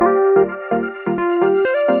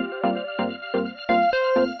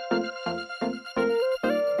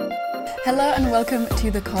Hello and welcome to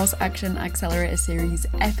the Course Action Accelerator series,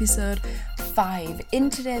 episode 5. In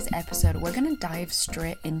today's episode, we're going to dive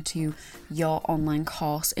straight into your online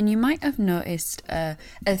course, and you might have noticed a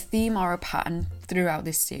theme or a pattern throughout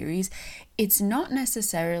this series. It's not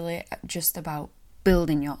necessarily just about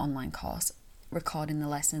building your online course, recording the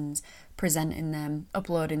lessons, presenting them,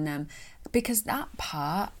 uploading them, because that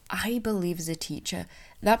part, I believe as a teacher,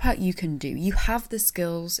 that part you can do. You have the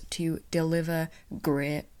skills to deliver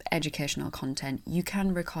great educational content. You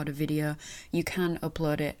can record a video, you can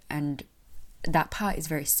upload it, and that part is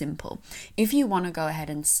very simple. If you want to go ahead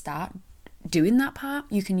and start doing that part,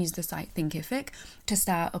 you can use the site Thinkific to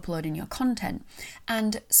start uploading your content.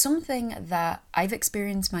 And something that I've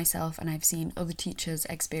experienced myself and I've seen other teachers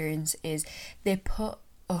experience is they put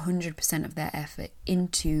 100% of their effort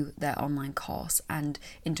into their online course and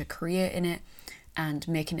into creating it and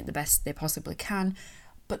making it the best they possibly can,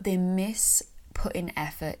 but they miss putting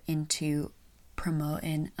effort into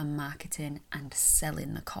promoting and marketing and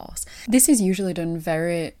selling the course. This is usually done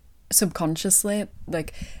very subconsciously.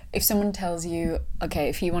 Like if someone tells you, okay,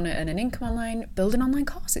 if you want to earn an income online, build an online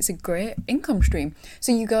course. It's a great income stream.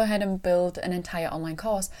 So you go ahead and build an entire online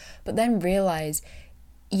course, but then realize,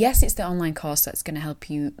 yes, it's the online course that's going to help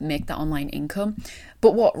you make that online income,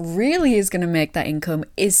 but what really is going to make that income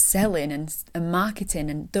is selling and marketing,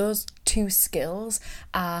 and those two skills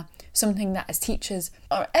are something that as teachers,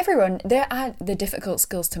 or everyone, there are the difficult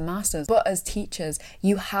skills to master, but as teachers,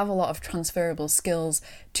 you have a lot of transferable skills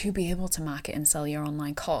to be able to market and sell your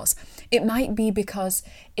online course. It might be because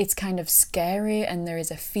it's kind of scary and there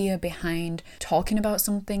is a fear behind talking about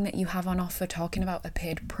something that you have on offer, talking about a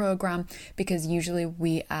paid program, because usually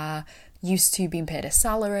we are used to being paid a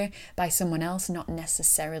salary by someone else, not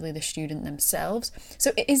necessarily the student themselves.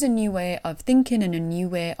 So it is a new way of thinking and a new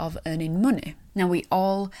way of earning money. Now, we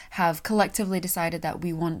all have collectively decided that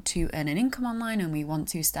we want to earn an income online and we want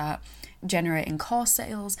to start generating course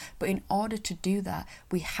sales, but in order to do that,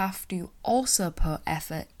 we have to also put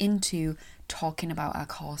effort into talking about our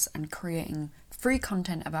course and creating free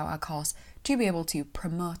content about our course to be able to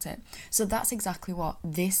promote it. So that's exactly what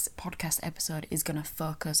this podcast episode is going to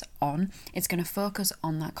focus on. It's going to focus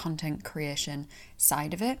on that content creation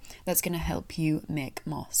side of it that's going to help you make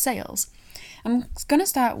more sales. I'm going to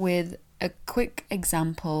start with a quick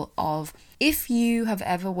example of, if you have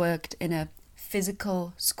ever worked in a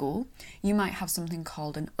physical school, you might have something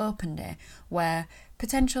called an open day, where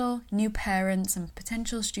potential new parents and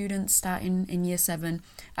potential students starting in year 7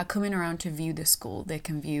 are coming around to view the school. They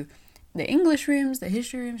can view the English rooms, the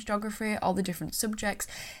history rooms, geography, all the different subjects.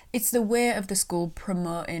 It's the way of the school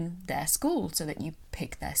promoting their school so that you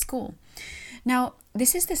pick their school. Now,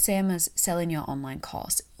 this is the same as selling your online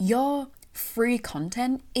course. Your free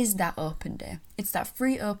content is that open day. It's that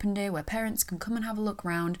free open day where parents can come and have a look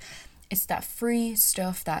around. It's that free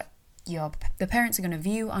stuff that the parents are going to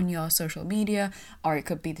view on your social media, or it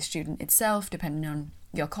could be the student itself, depending on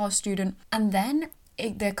your course student. And then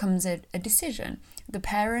there comes a decision. The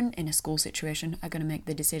parent in a school situation are going to make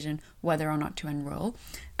the decision whether or not to enroll.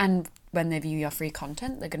 And when they view your free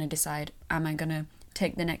content, they're going to decide, am I going to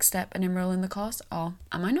take the next step and enroll in the course, or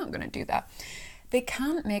am I not going to do that? They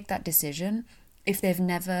can't make that decision if they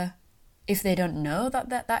don't know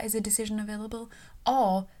that is a decision available,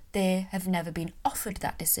 or they have never been offered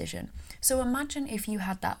that decision. So imagine if you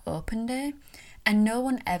had that open day and no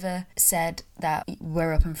one ever said that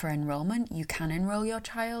we're open for enrollment, you can enroll your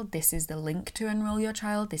child, this is the link to enroll your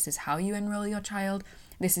child, this is how you enroll your child,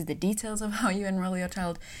 this is the details of how you enroll your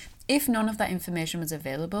child. If none of that information was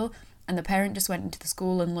available and the parent just went into the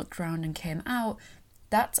school and looked around and came out,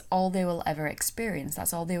 that's all they will ever experience.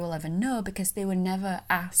 That's all they will ever know, because they were never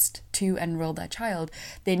asked to enroll their child.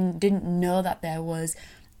 They didn't know that there was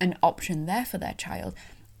an option there for their child.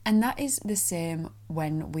 And that is the same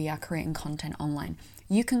when we are creating content online.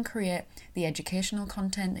 You can create the educational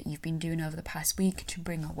content that you've been doing over the past week to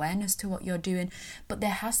bring awareness to what you're doing, but there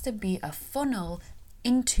has to be a funnel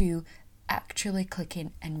into actually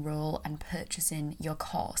clicking enroll and purchasing your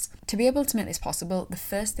course. To be able to make this possible, the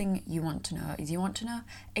first thing you want to know is you want to know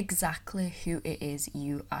exactly who it is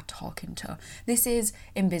you are talking to. This is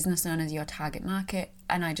in business known as your target market,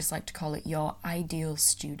 and I just like to call it your ideal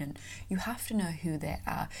student. You have to know who they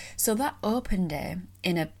are. So that open day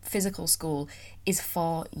in a physical school is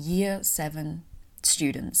for year 7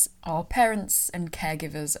 students or parents and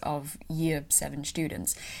caregivers of year 7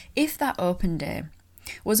 students. If that open day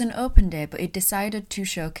was an open day, but it decided to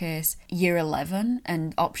showcase year 11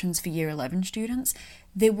 and options for year 11 students,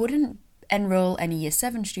 they wouldn't enroll any year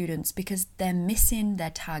 7 students because they're missing their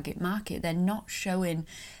target market. They're not showing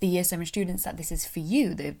the year 7 students that this is for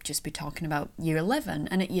you. They'd just be talking about year 11.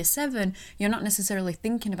 And at year 7, you're not necessarily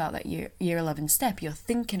thinking about that year 11 step. You're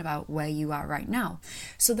thinking about where you are right now.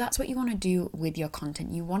 So that's what you want to do with your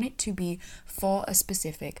content. You want it to be for a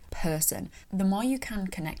specific person. The more you can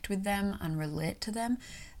connect with them and relate to them,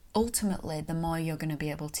 ultimately, the more you're going to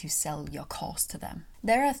be able to sell your course to them.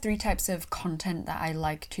 There are 3 types of content that I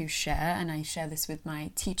like to share, and I share this with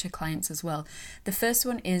my teacher clients as well. The first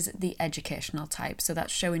one is the educational type. So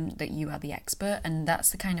that's showing that you are the expert, and that's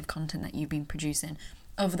the kind of content that you've been producing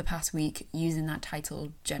over the past week using that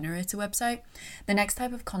title generator website. The next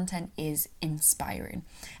type of content is inspiring,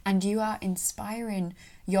 and you are inspiring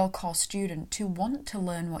your course student to want to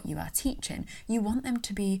learn what you are teaching. You want them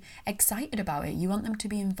to be excited about it. You want them to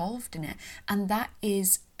be involved in it. And that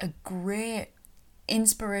is a great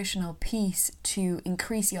inspirational piece to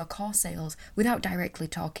increase your course sales without directly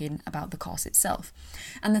talking about the course itself.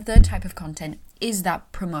 And the third type of content is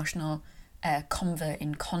that promotional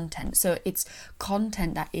converting content. So it's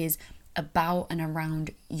content that is about and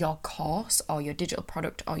around your course or your digital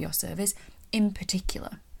product or your service in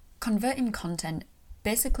particular. Converting content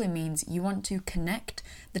basically means you want to connect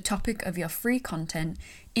the topic of your free content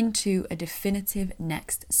into a definitive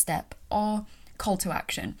next step or call to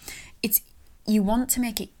action. You want to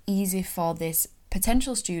make it easy for this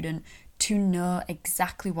potential student to know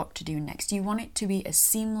exactly what to do next. You want it to be as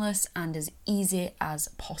seamless and as easy as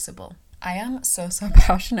possible. I am so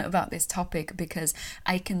passionate about this topic because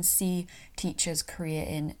I can see teachers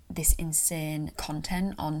creating this insane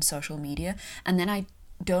content on social media, and then I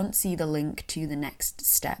don't see the link to the next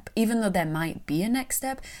step. Even though there might be a next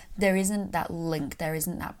step, there isn't that link, there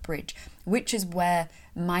isn't that bridge, which is where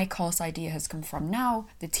my course idea has come from now,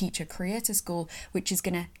 the Teacher Creator School, which is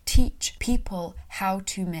going to teach people how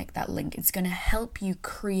to make that link. It's going to help you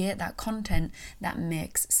create that content that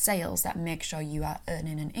makes sales, that makes sure you are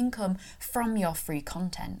earning an income from your free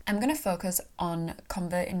content. I'm going to focus on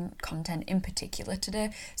converting content in particular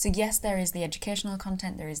today. So yes, there is the educational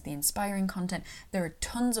content, there is the inspiring content, there are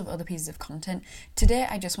tons of other pieces of content. Today,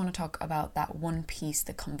 I just want to talk about that one piece,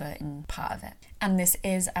 the converting part of it. And this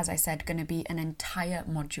is, as I said, going to be an entire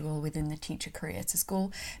module within the Teacher Creator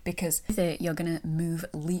School, because you're going to move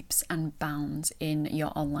leaps and bounds in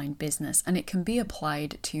your online business, and it can be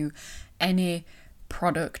applied to any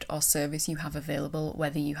product or service you have available,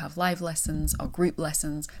 whether you have live lessons or group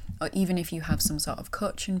lessons, or even if you have some sort of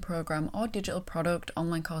coaching program or digital product,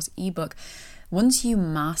 online course, ebook. Once you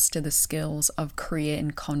master the skills of creating,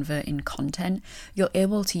 converting content, you're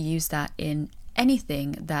able to use that in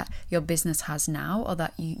anything that your business has now or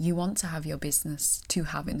that you want to have your business to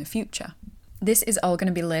have in the future. This is all going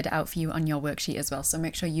to be laid out for you on your worksheet as well, so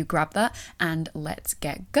make sure you grab that and let's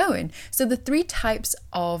get going. So the 3 types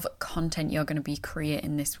of content you're going to be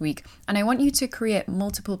creating this week, and I want you to create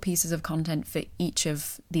multiple pieces of content for each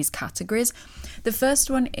of these categories. The first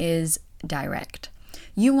one is direct.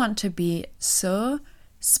 You want to be so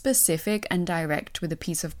specific and direct with a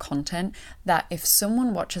piece of content that if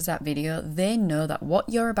someone watches that video, they know that what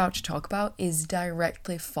you're about to talk about is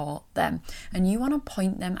directly for them, and you want to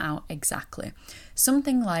point them out exactly.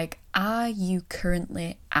 Something like, are you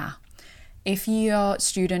currently at? If your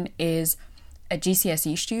student is a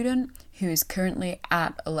GCSE student who is currently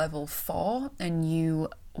at a level 4 and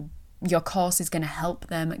your course is going to help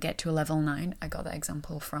them get to a level 9. I got that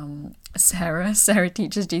example from Sarah. Sarah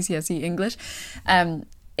teaches GCSE English.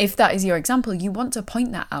 If that is your example, you want to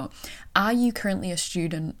point that out. Are you currently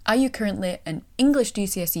an English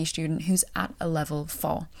GCSE student who's at a level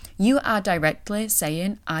 4? You are directly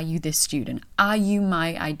saying, are you this student? Are you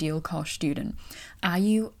my ideal course student? Are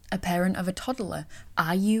you a parent of a toddler?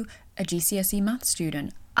 Are you a GCSE math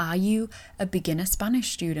student? Are you a beginner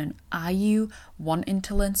Spanish student? Are you wanting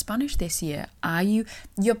to learn Spanish this year?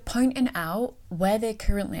 You're pointing out where they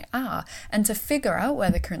currently are. And to figure out where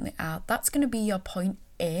they currently are, that's going to be your point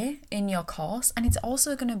A in your course. And it's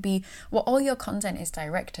also going to be what all your content is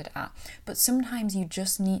directed at. But sometimes you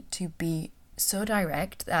just need to be so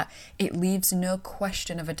direct that it leaves no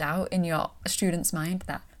question of a doubt in your student's mind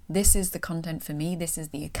that this is the content for me, this is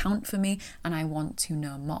the account for me, and I want to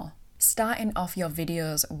know more. Starting off your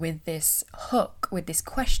videos with this hook, with this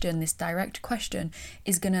question, this direct question,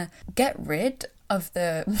 is going to get rid of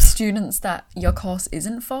the students that your course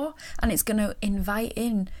isn't for, and it's going to invite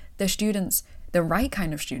in the students, the right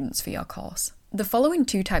kind of students for your course. The following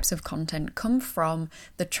 2 types of content come from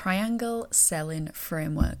the Triangle Selling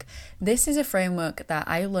Framework. This is a framework that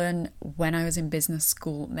I learned when I was in business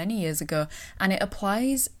school many years ago, and it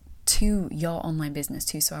applies to your online business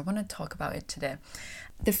too, so I want to talk about it today.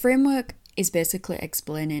 The framework is basically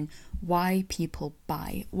explaining why people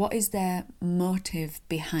buy. What is their motive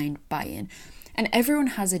behind buying? And everyone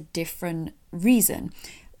has a different reason.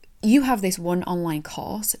 You have this one online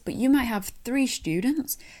course, but you might have 3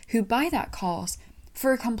 students who buy that course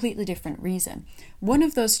for a completely different reason. One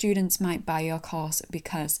of those students might buy your course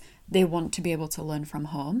because they want to be able to learn from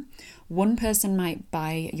home. One person might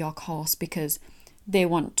buy your course because they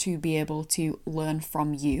want to be able to learn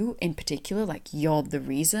from you in particular, like you're the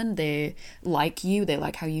reason. They like you, they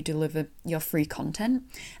like how you deliver your free content.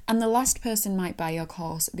 And the last person might buy your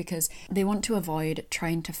course because they want to avoid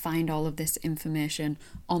trying to find all of this information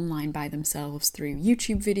online by themselves through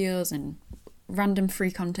YouTube videos and random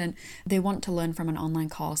free content. They want to learn from an online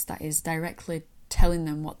course that is directly telling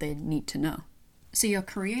them what they need to know. So you're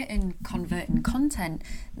creating converting content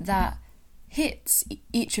that hits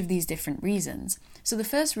each of these different reasons. So the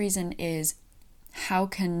first reason is, how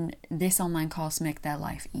can this online course make their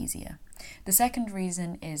life easier? The second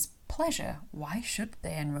reason is pleasure. Why should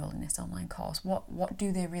they enroll in this online course? What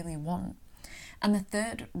do they really want? And the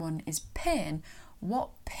third one is pain. What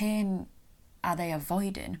pain are they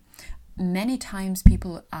avoiding? Many times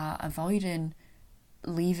people are avoiding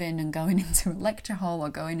leaving and going into a lecture hall or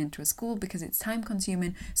going into a school because it's time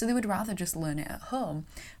consuming, so they would rather just learn it at home.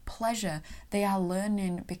 Pleasure, they are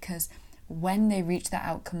learning because when they reach the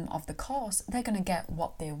outcome of the course, they're going to get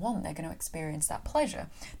what they want. They're going to experience that pleasure.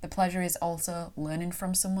 The pleasure is also learning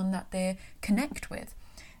from someone that they connect with.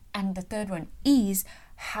 And the third one, ease.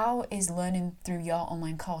 How is learning through your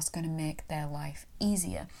online course going to make their life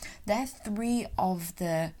easier? They're 3 of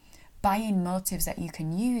the buying motives that you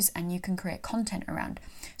can use and you can create content around.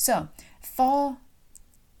 So for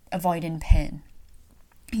avoiding pain,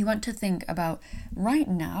 you want to think about right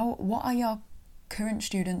now, what are your current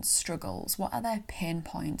students' struggles? What are their pain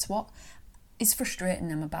points? What is frustrating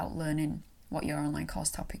them about learning what your online course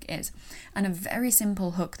topic is? And a very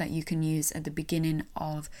simple hook that you can use at the beginning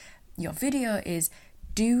of your video is,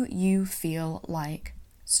 do you feel like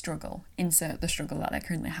struggle? Insert the struggle that they're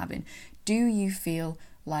currently having. Do you feel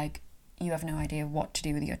like you have no idea what to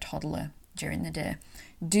do with your toddler during the day?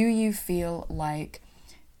 Do you feel like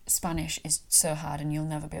Spanish is so hard and you'll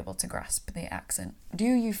never be able to grasp the accent? Do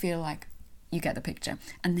you feel like, you get the picture?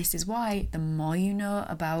 And this is why the more you know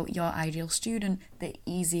about your ideal student, the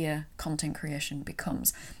easier content creation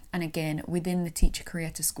becomes. And again, within the Teacher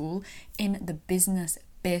Creator School, in the business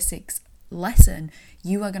basics lesson,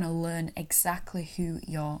 you are going to learn exactly who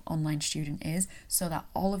your online student is, so that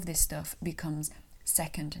all of this stuff becomes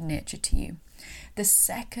second nature to you. The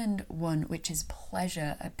second one, which is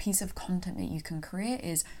pleasure, a piece of content that you can create,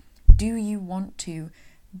 is, do you want to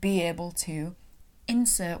be able to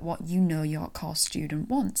insert what you know your course student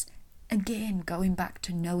wants? Again, going back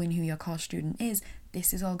to knowing who your course student is,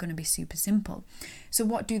 this is all going to be super simple. So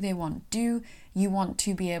what do they want? Do you want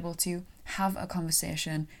to be able to have a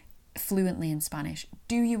conversation fluently in Spanish?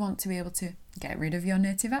 Do you want to be able to get rid of your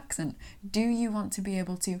native accent? Do you want to be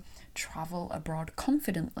able to travel abroad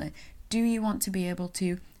confidently? Do you want to be able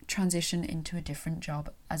to transition into a different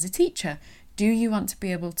job as a teacher? Do you want to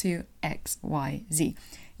be able to X, Y, Z?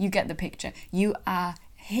 You get the picture. You are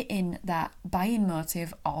hitting that buying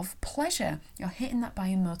motive of pleasure. You're hitting that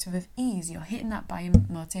buying motive of ease. You're hitting that buying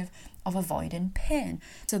motive of avoiding pain.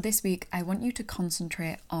 So this week, I want you to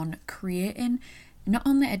concentrate on creating not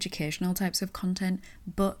only educational types of content,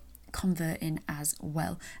 but converting as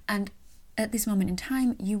well. And at this moment in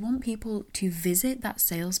time, you want people to visit that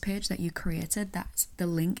sales page that you created. That's the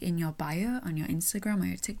link in your bio on your Instagram or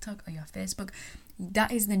your TikTok or your Facebook.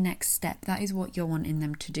 That is the next step. That is what you're wanting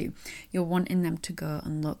them to do. You're wanting them to go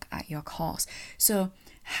and look at your course. So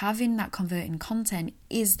having that converting content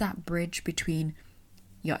is that bridge between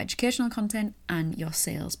your educational content and your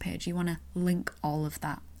sales page. You want to link all of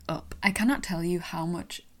that up. I cannot tell you how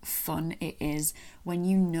much fun it is when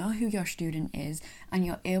you know who your student is and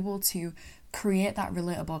you're able to create that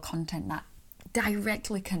relatable content that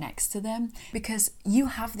directly connects to them, because you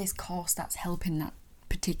have this course that's helping that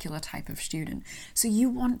particular type of student. So you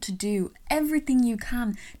want to do everything you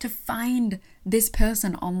can to find this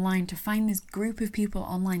person online, to find this group of people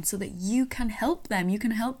online, so that you can help them. You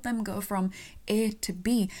can help them go from A to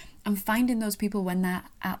B, and finding those people when they're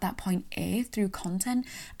at that point A through content,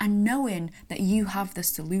 and knowing that you have the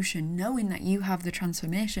solution, knowing that you have the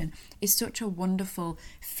transformation, is such a wonderful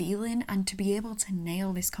feeling. And to be able to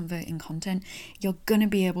nail this converting content, you're going to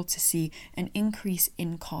be able to see an increase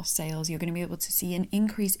in course sales. You're going to be able to see an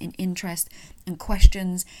increase in interest and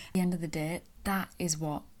questions. At the end of the day, that is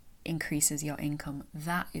what increases your income.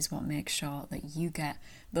 That is what makes sure that you get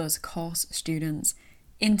those course students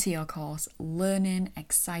into your course, learning,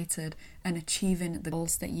 excited, and achieving the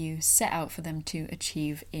goals that you set out for them to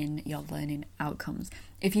achieve in your learning outcomes.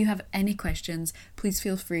 If you have any questions, please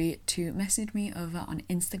feel free to message me over on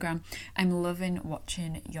Instagram. I'm loving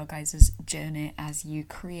watching your guys' journey as you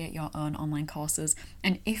create your own online courses.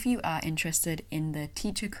 And if you are interested in the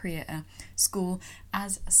Teacher Creator School,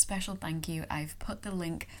 as a special thank you, I've put the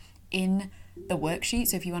link in the worksheet,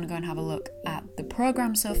 so if you want to go and have a look at the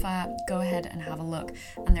program so far, go ahead and have a look,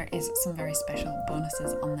 and there is some very special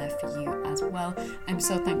bonuses on there for you as well. I'm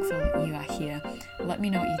so thankful you are here. Let me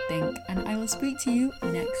know what you think, and I will speak to you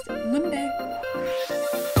next Monday.